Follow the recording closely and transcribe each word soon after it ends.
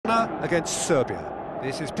against Serbia.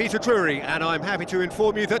 This is Peter Drury, and I'm happy to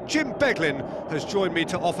inform you that Jim Beglin has joined me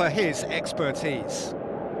to offer his expertise.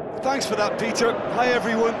 Thanks for that, Peter. Hi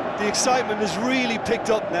everyone. The excitement has really picked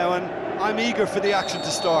up now and I'm eager for the action to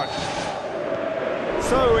start.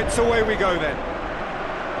 So it's away we go then.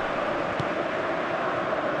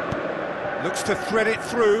 Looks to thread it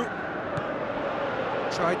through.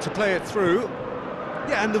 Tried to play it through.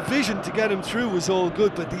 Yeah, and the vision to get him through was all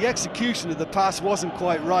good, but the execution of the pass wasn't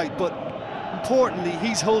quite right. But importantly,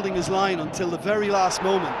 he's holding his line until the very last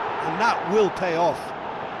moment, and that will pay off.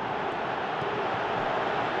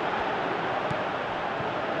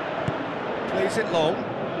 Plays it long.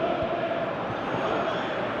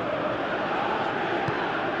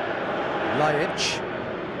 Lajic.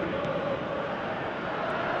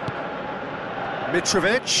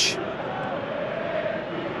 Mitrovic.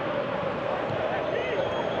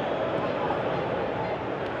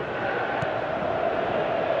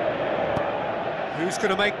 Who's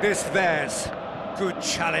going to make this theirs? Good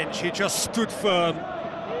challenge, he just stood firm.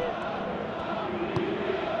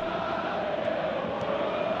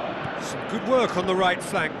 Some good work on the right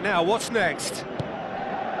flank. Now, what's next?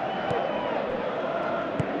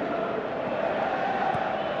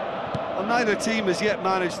 Well, neither team has yet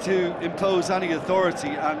managed to impose any authority,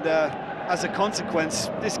 and as a consequence,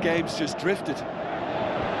 this game's just drifted.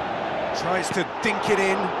 Tries to dink it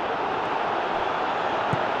in.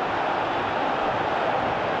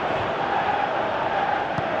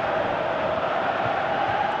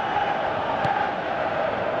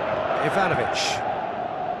 Ivanovic,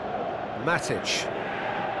 Matic,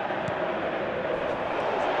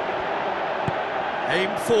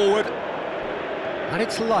 aim forward, and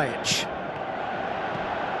it's Lajic.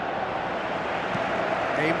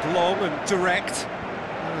 Aimed long and direct.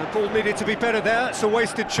 The ball needed to be better there, it's a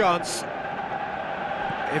wasted chance.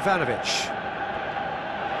 Ivanovic.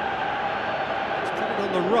 He's put it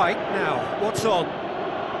on the right now, what's on?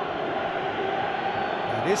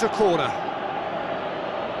 It is a corner.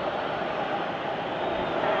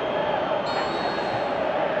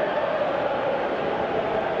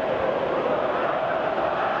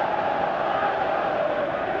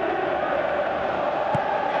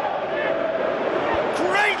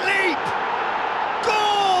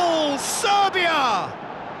 Serbia!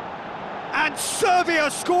 And Serbia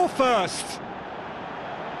score first!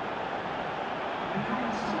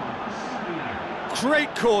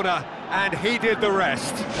 Great corner, and he did the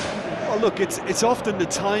rest. Well, look, it's often the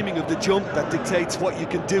timing of the jump that dictates what you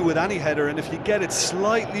can do with any header, and if you get it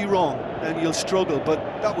slightly wrong, then you'll struggle, but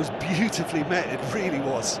that was beautifully met, it really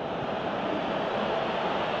was.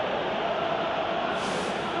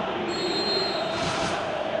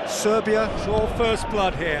 Serbia draw first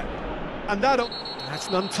blood here. And that's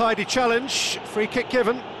an untidy challenge, free kick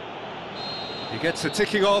given. He gets a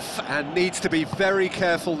ticking off and needs to be very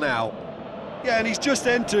careful now. Yeah, and he's just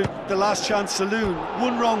entered the last chance saloon.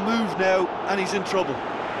 One wrong move now, and he's in trouble.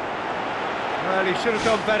 Well, he should have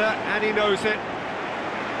done better, and he knows it.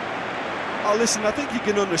 Oh, listen, I think you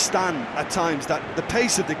can understand at times that the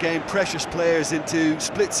pace of the game pressures players into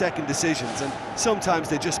split-second decisions, and sometimes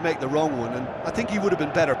they just make the wrong one, and I think he would have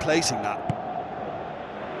been better placing that.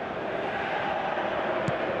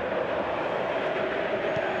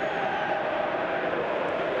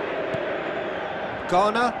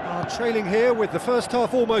 Ghana are trailing here with the first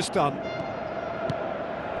half almost done.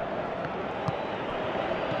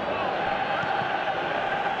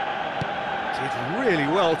 Did really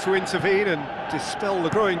well to intervene and dispel the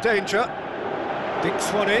growing danger.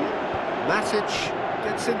 Dinks one in. Matic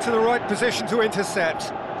gets into the right position to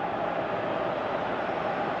intercept.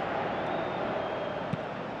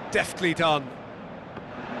 Deftly done.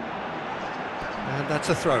 And that's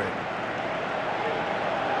a throw-in.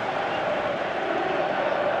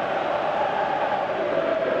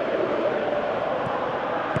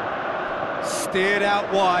 Steered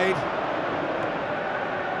out wide.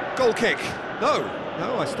 Goal kick. No,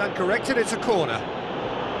 I stand corrected, it's a corner.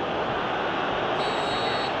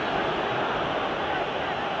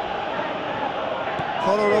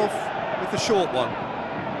 Kolarov with the short one.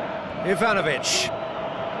 Ivanovic.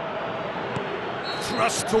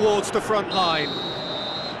 Thrust towards the front line.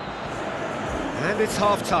 And it's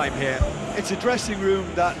half-time here. It's a dressing room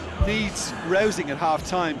that needs rousing at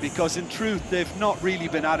half-time, because in truth they've not really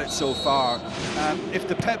been at it so far. If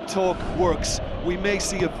the pep talk works, we may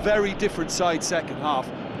see a very different side second half.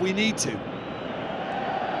 We need to.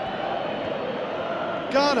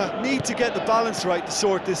 Ghana need to get the balance right to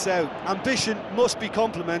sort this out. Ambition must be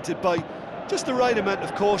complemented by just the right amount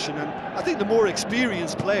of caution, and I think the more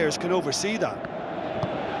experienced players can oversee that.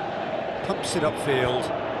 Pumps it upfield,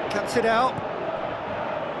 cuts it out.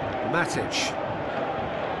 Matic.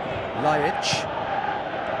 Lajic.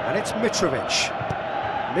 And it's Mitrovic.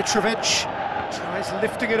 Mitrovic tries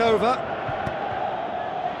lifting it over.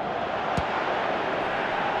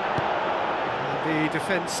 And the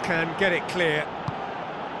defence can get it clear.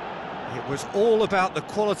 It was all about the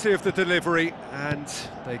quality of the delivery, and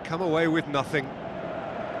they come away with nothing.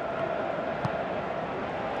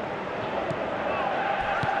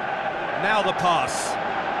 Now the pass.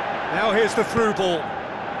 Now here's the through ball.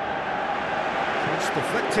 It's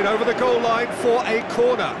deflected over the goal line for a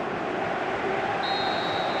corner.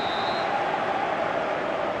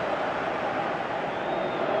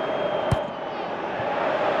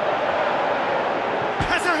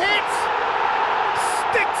 Has a hit!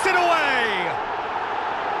 Sticks it away!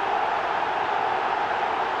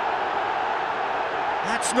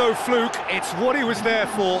 That's no fluke, it's what he was there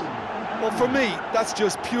for. Well, for me, that's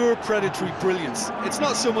just pure predatory brilliance. It's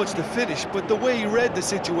not so much the finish, but the way he read the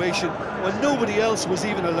situation when nobody else was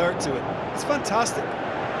even alert to it. It's fantastic.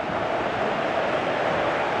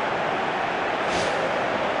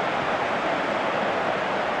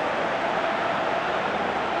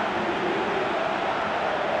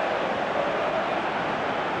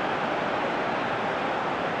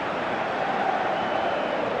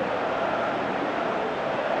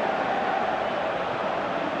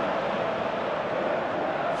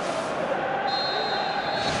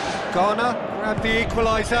 Ghana grab the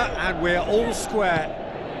equaliser, and we're all square.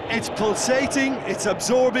 It's pulsating, it's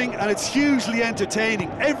absorbing, and it's hugely entertaining.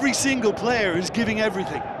 Every single player is giving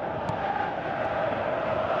everything.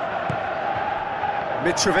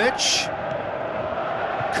 Mitrovic,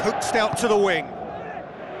 coaxed out to the wing.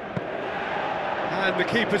 And the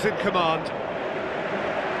keeper's in command.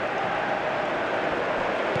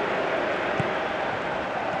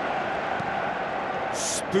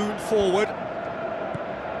 Spoon forward.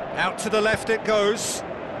 Out to the left it goes.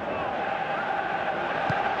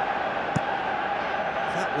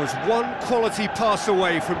 That was one quality pass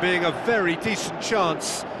away from being a very decent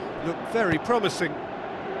chance. Looked very promising.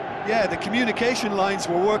 Yeah, the communication lines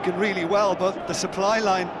were working really well, but the supply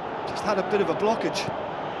line just had a bit of a blockage.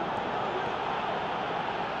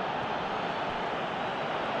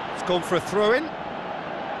 It's gone for a throw-in.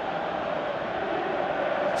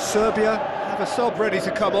 Serbia have a sub ready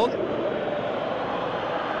to come on.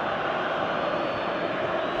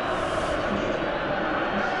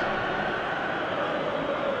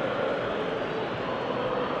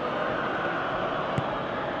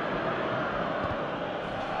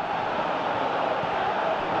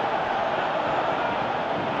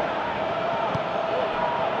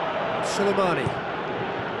 Soleimani.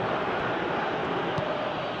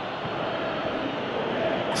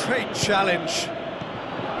 Great challenge.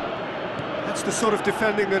 That's the sort of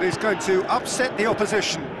defending that is going to upset the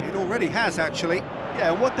opposition. It already has, actually.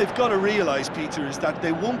 Yeah, and what they've got to realise, Peter, is that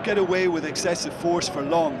they won't get away with excessive force for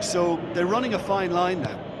long, so they're running a fine line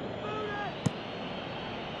now.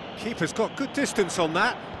 Keeper's got good distance on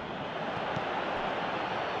that.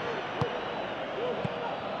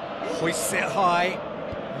 Hoists it high.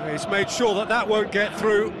 He's made sure that that won't get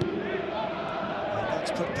through. And that's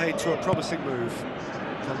put paid to a promising move.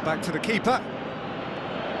 Come back to the keeper.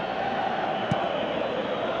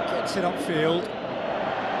 Gets it upfield.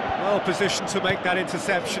 Well positioned to make that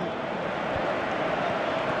interception.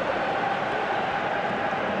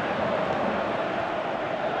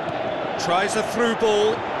 Tries a through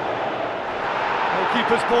ball.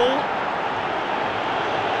 Goalkeeper's ball.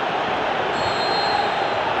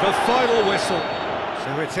 The final whistle.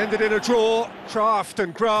 So it's ended in a draw, craft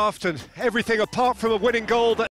and graft and everything apart from a winning goal that